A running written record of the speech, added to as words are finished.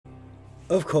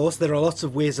Of course, there are lots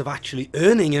of ways of actually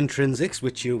earning intrinsics,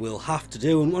 which you will have to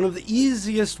do, and one of the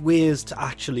easiest ways to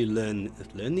actually learn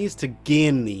these, to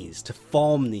gain these, to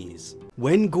farm these,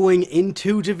 when going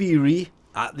into Duviri,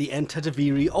 at the Enter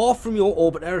Duviri, or from your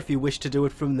orbiter if you wish to do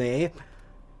it from there,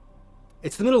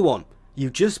 it's the middle one. You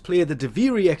just play the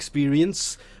Duviri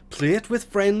experience, play it with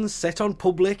friends, set on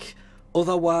public,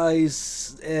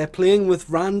 otherwise playing with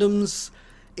randoms.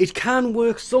 It can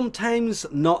work sometimes,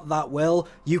 not that well.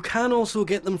 You can also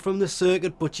get them from the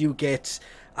circuit, but you get,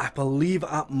 I believe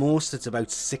at most it's about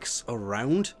 6 a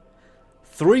round.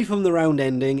 3 from the round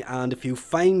ending, and if you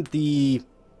find the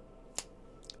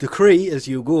decree as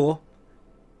you go,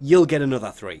 you'll get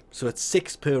another 3. So it's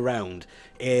 6 per round.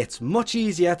 It's much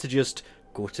easier to just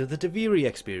go to the Duviri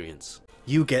experience.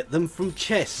 You get them from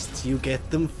chests, you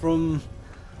get them from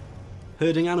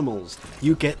herding animals,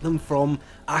 you get them from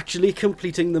actually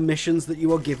completing the missions that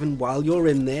you are given while you're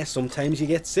in there. Sometimes you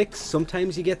get 6,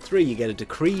 sometimes you get 3. You get a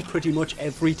decree pretty much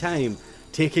every time.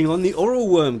 Taking on the Uro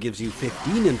Worm gives you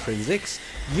 15 intrinsics.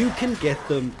 You can get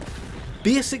them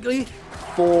basically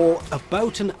for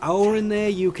about an hour in there.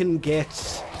 You can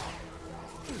get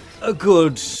a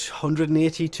good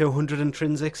 180 to 100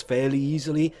 intrinsics fairly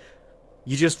easily.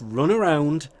 You just run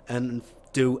around and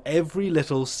do every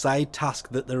little side task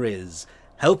that there is.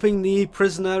 Helping the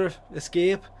prisoner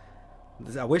escape.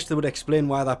 I wish they would explain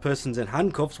why that person's in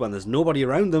handcuffs when there's nobody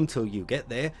around them till you get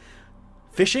there.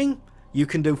 Fishing. You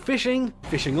can do fishing.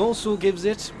 Fishing also gives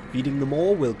it. Feeding them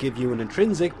all will give you an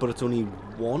intrinsic, but it's only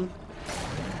 1.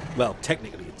 Well,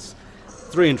 technically it's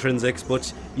 3 intrinsics,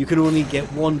 but you can only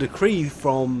get 1 decree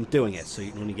from doing it. So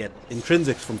you can only get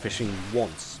intrinsics from fishing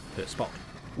once per spot.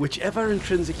 Whichever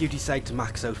intrinsic you decide to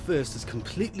max out first is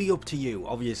completely up to you.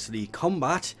 Obviously,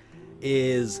 combat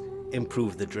is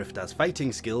improve the drifter's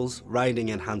fighting skills, riding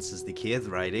enhances the cave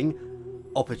riding,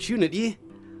 opportunity,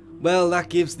 well, that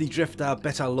gives the drifter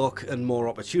better luck and more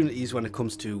opportunities when it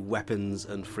comes to weapons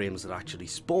and frames that actually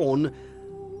spawn,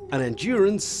 and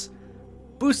endurance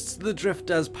boosts the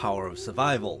drifter's power of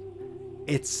survival.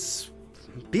 It's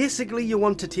basically you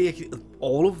want to take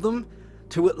all of them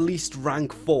to at least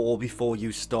rank 4 before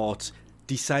you start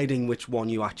deciding which one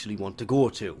you actually want to go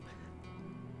to.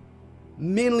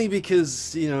 Mainly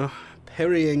because, you know,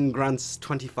 parrying grants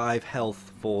 25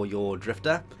 health for your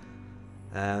drifter.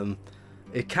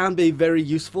 It can be very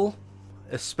useful,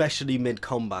 especially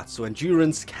mid-combat, so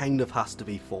endurance kind of has to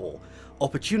be 4.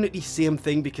 Opportunity, same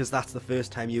thing, because that's the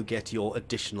first time you get your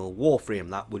additional Warframe.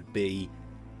 That would be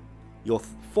your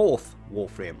 4th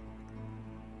Warframe.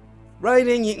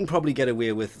 Riding, you can probably get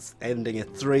away with ending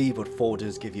at 3, but 4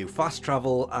 does give you fast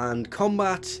travel, and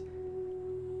combat,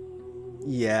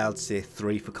 yeah, I'd say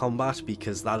 3 for combat,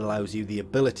 because that allows you the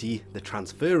ability, the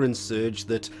transference surge,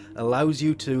 that allows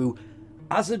you to,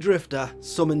 as a drifter,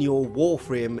 summon your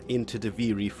Warframe into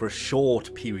Duviri for a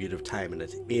short period of time, and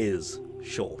it is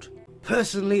short.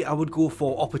 Personally, I would go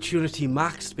for opportunity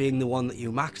maxed, being the one that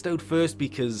you maxed out first,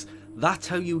 because that's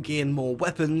how you gain more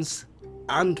weapons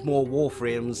and more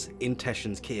Warframes in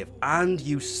Teshin's Cave, and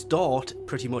you start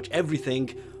pretty much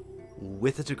everything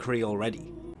with a decree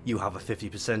already. You have a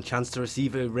 50% chance to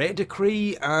receive a rare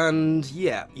decree, and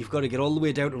yeah, you've got to get all the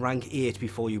way down to rank 8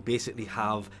 before you basically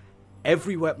have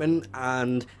every weapon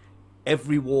and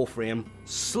every Warframe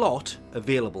slot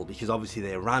available, because obviously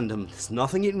they're random, there's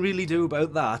nothing you can really do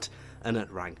about that. And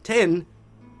at rank 10,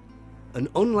 an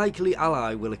unlikely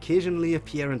ally will occasionally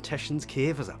appear in Teshin's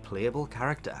Cave as a playable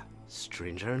character.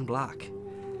 Stranger in Black.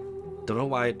 Don't know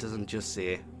why it doesn't just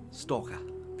say Stalker,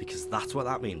 because that's what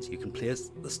that means. You can play as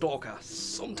the Stalker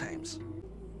sometimes.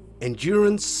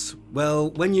 Endurance,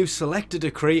 well, when you select a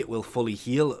decree, it will fully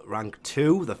heal at rank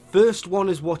 2. The first one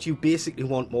is what you basically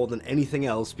want more than anything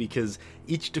else, because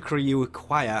each decree you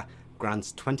acquire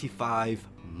grants 25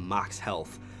 max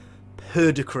health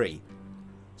per decree.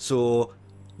 So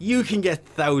you can get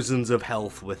thousands of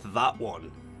health with that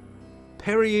one.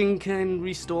 Parrying can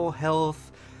restore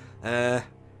health.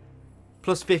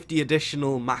 Plus 50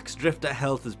 additional max drifter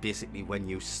health is basically when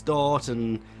you start,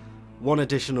 and 1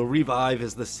 additional revive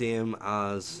is the same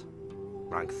as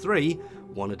rank 3.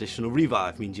 1 additional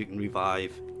revive means you can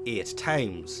revive 8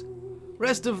 times.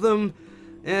 Rest of them,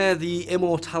 the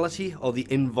immortality or the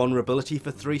invulnerability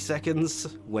for 3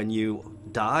 seconds when you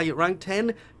die at rank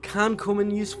 10 can come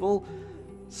in useful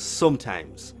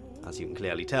sometimes. As you can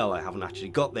clearly tell, I haven't actually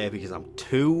got there because I'm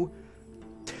two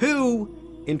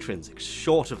intrinsics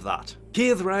short of that.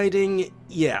 Cave riding,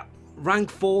 yeah, rank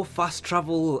 4 fast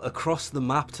travel across the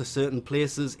map to certain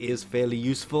places is fairly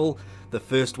useful. The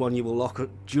first one you will lock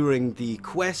during the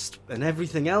quest, and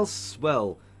everything else,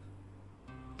 well,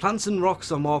 Plants and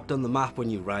rocks are marked on the map when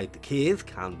you ride the Cave,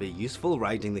 can be useful.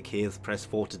 Riding the Cave, press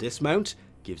 4 to dismount,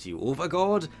 gives you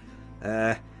Overguard.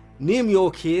 Name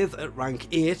your Cave at rank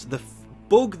 8. The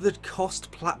bug that cost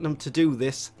Platinum to do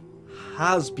this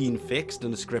has been fixed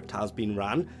and a script has been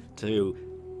ran to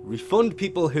refund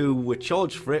people who were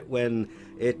charged for it when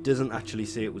it doesn't actually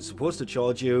say it was supposed to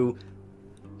charge you.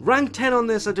 Rank 10 on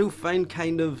this I do find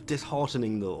kind of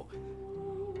disheartening though.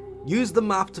 Use the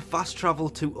map to fast travel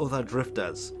to other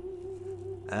drifters.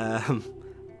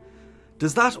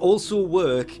 Does that also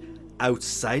work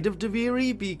outside of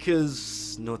Duviri?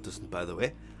 Because, no it doesn't by the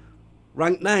way.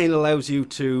 Rank 9 allows you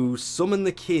to summon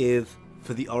the Cave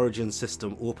for the Origin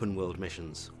System open world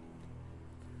missions.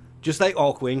 Just like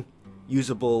Arcwing,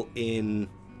 usable in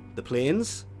the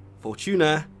Plains,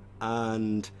 Fortuna,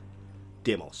 and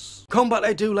Deimos. Combat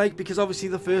I do like because obviously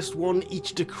the first one,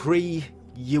 each decree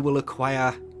you will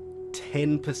acquire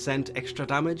 10% extra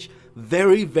damage.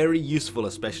 Very, very useful,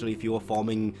 especially if you are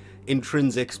farming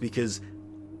Intrinsics, because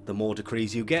the more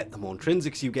decrees you get, the more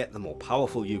Intrinsics you get, the more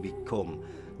powerful you become.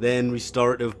 Then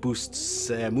restorative boosts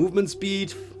movement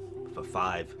speed for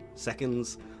 5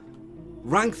 seconds.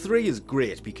 Rank 3 is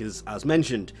great because, as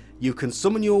mentioned, you can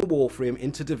summon your Warframe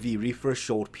into Duviri for a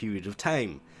short period of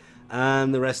time.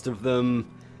 And the rest of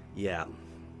them, yeah.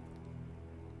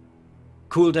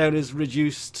 Cooldown is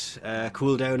reduced,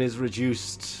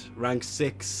 rank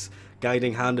 6,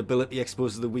 guiding hand ability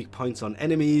exposes the weak points on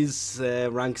enemies,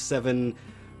 rank 7,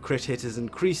 crit hit is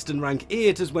increased, and rank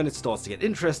 8 is when it starts to get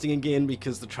interesting again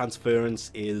because the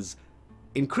transference is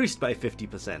increased by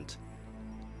 50%.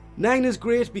 9 is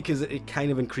great because it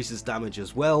kind of increases damage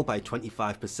as well by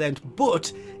 25%,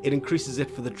 but it increases it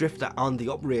for the Drifter and the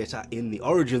Operator in the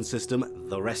Origin System,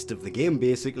 the rest of the game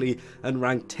basically, and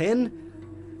rank 10,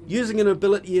 using an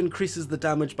ability increases the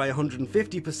damage by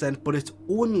 150%, but it's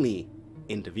only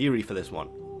in Duviri for this one.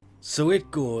 So it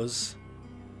goes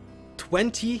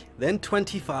 20, then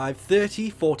 25, 30,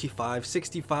 45,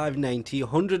 65, 90,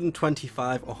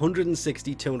 125,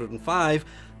 160, 205,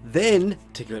 then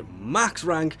to get max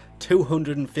rank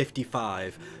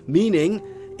 255, meaning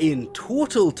in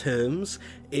total terms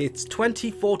it's 20,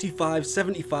 45,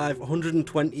 75,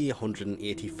 120,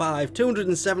 185,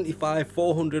 275,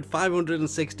 400,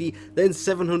 560, then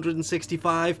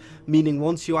 765, meaning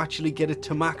once you actually get it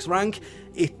to max rank,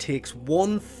 it takes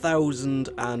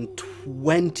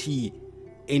 1020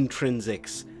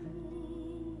 intrinsics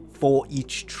for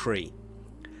each tree.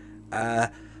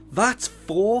 That's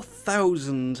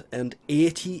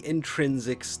 4080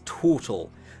 intrinsics total,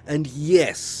 and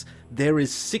yes, there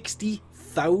is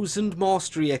 60,000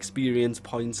 mastery experience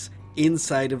points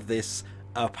inside of this,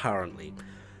 apparently.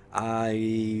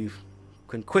 I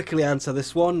can quickly answer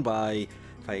this one by,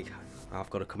 I've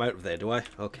got to come out of there, do I?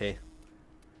 Okay.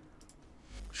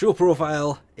 Show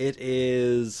profile, it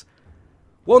is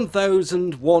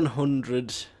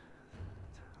 1,100.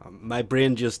 My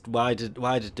brain just, why did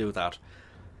it do that?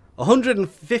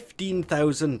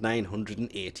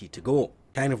 115,980 to go.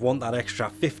 Kind of want that extra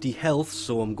 50 health,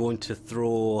 so I'm going to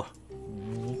throw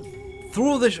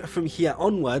this from here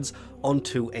onwards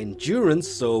onto endurance.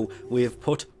 So we've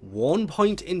put 1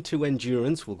 point into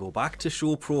endurance. We'll go back to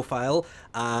show profile,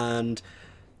 and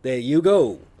there you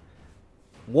go.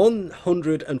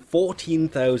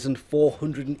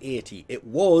 114,480. It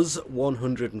was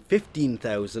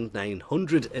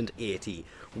 115,980,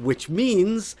 which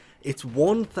means it's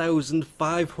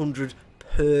 1,500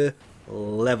 per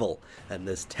level, and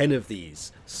there's 10 of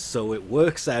these, so it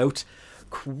works out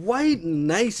quite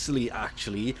nicely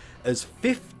actually as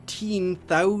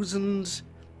 15,000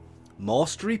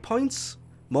 mastery points,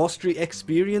 mastery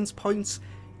experience points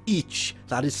each.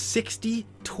 That is 60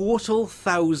 total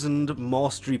thousand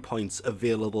mastery points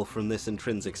available from this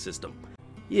intrinsic system.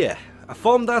 Yeah, I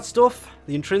farmed that stuff,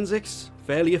 the intrinsics,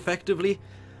 fairly effectively,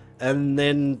 and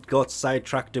then got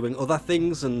sidetracked doing other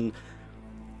things, and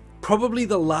probably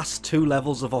the last 2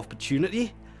 levels of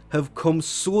opportunity have come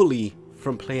solely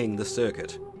from playing the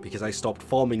circuit, because I stopped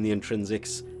farming the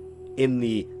intrinsics in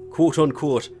the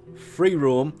quote-unquote free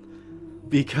roam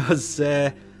because,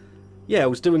 yeah, I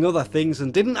was doing other things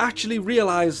and didn't actually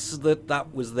realise that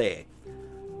that was there.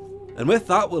 And with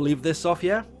that, we'll leave this off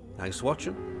here. Thanks for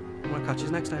watching, and I'll catch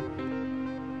you next time.